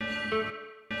Dirty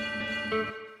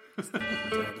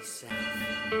South.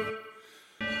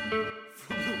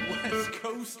 From the west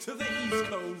coast to the east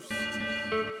coast.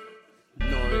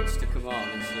 Norwich to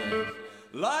Carmarthenshire.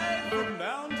 Live from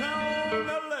downtown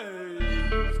LA.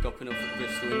 Stopping off at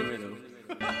Bristol in the middle.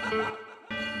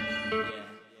 Yeah.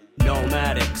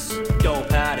 Nomadics,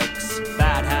 dope addicts,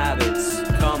 bad habits,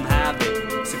 come have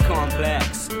it. It's a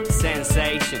complex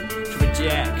sensation to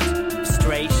reject,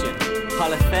 frustration.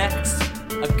 All effects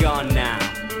are gone now.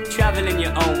 Traveling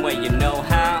your own way, you know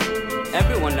how.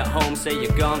 Everyone at home say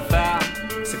you're gone foul.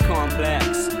 It's a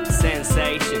complex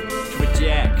sensation to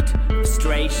reject,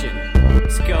 frustration.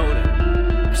 It's golden,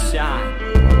 I shine,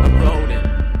 I rode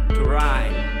it, to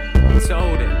ride,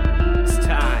 told it, it's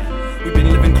time. We've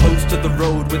been living close to the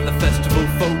road with the festival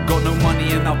folk. Got no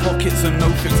money in our pockets and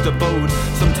no fixed abode.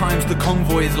 Sometimes the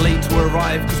convoy is late to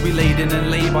arrive, cause we laid in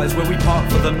laybys where we park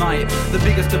for the night. The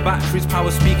biggest of batteries, power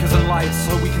speakers and lights,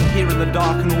 so we can hear in the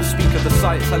dark and all speak of the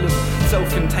sights. I look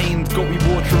self-contained, got we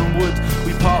water and wood.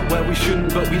 We part where we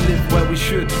shouldn't, but we live where we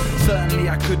should. Certainly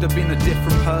I could have been a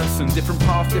different person, different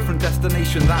path, different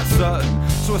destination, that's certain.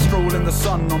 So I stroll in the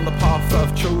sun on the path that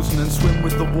I've chosen and swim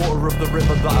with the water of the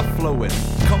river that I flow in.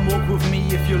 Come walk with me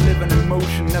if you're living in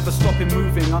motion, never stopping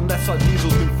moving unless our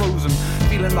diesel's been frozen.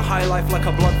 Feeling the high life like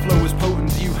our blood flow is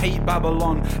potent. Do you hate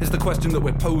Babylon? Is the question that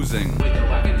we're posing. With the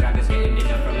wagon draggers getting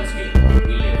dinner from a skip.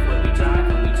 We live where we drive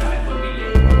and we drive where we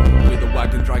live. We're the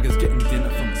wagon draggers getting dinner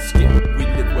from a skip. We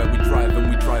live where we drive and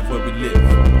we drive where we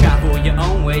live. Travel your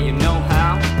own way, you know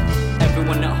how.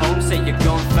 Everyone at home say you're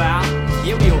gone foul.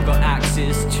 Yeah, we all got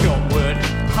axes, chop wood,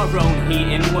 our own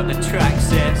heating, what the track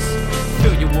says.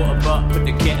 Fill your water butt, put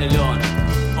the kettle on.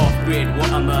 Off-grid, what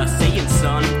am I saying,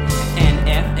 son?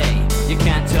 NFA, you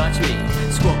can't touch me.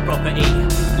 Squat property,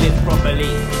 live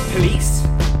properly. Police,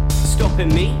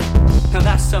 stopping me? Now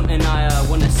that's something I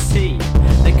wanna see.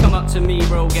 They come up to me,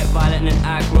 bro, get violent and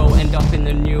aggro. End up in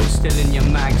the news, still in your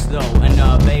mags though. And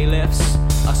bailiffs,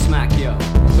 I smack yo.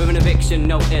 With an eviction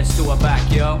notice to a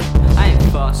back yo. I ain't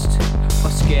fussed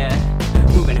or scared.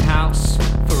 Moving house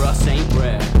for us ain't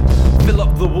rare. Fill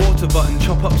up the water button,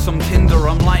 chop up some tinder.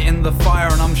 I'm lighting the fire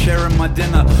and I'm sharing my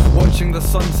dinner. Watching the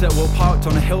sunset, we're parked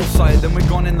on a hillside. Then we're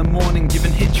gone in the morning,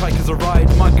 giving hitchhikers a ride.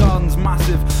 My garden's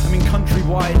massive, I mean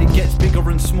countrywide. It gets bigger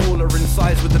and smaller in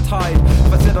size with the tide.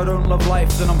 If I said I don't love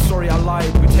life, then I'm sorry I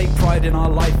lied. We take pride in our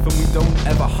life and we don't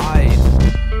ever hide.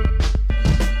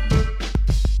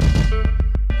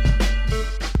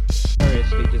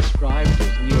 Variously described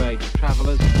as New Age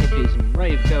travellers, hippies and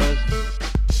rave-goers,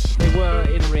 they were,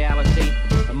 in reality,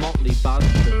 a motley bunch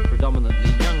of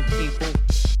predominantly young people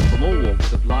from all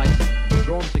walks of life,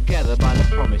 drawn together by the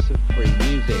promise of free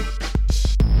music.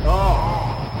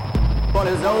 Oh, what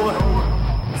is over?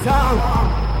 Sound!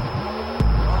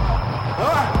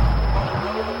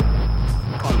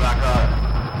 Come back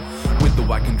up. With the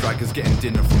wagon draggers getting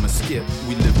dinner from a skip.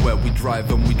 We live where we drive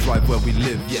and we drive where we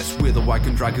live. Yes, we're the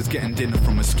wagon draggers getting dinner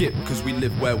from a skip. Cause we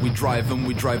live where we drive and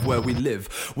we drive where we live.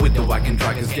 With the wagon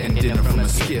draggers getting dinner from a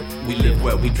skip. We live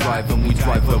where we drive and we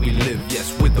drive where we live.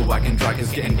 Yes, with the wagon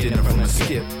draggers getting dinner from a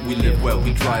skip. We live where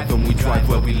we drive and we drive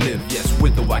where we live. Yes,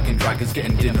 with the wagon draggers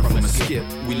getting dinner from a skip.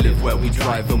 We live where we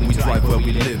drive and we drive where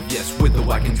we live. Yes, with the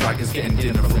wagon draggers getting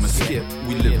dinner from a skip.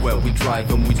 We live where we drive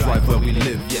and we drive where we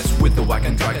live. Yes, with the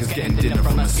wagon draggers getting dinner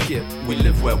from a skip. We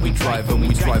live where we drive and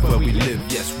we drive where we live.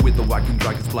 Yes, with the wagon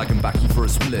draggers blagging backy for a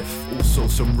spliff. Also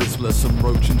some Rizzler, some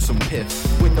Roach and some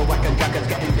Piff. With the wagon draggers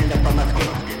getting dinner from a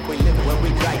skip. We live where we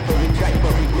drive where we drive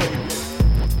where we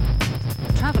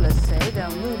live. Travellers say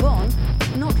they'll move on,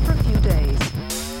 not for a few days.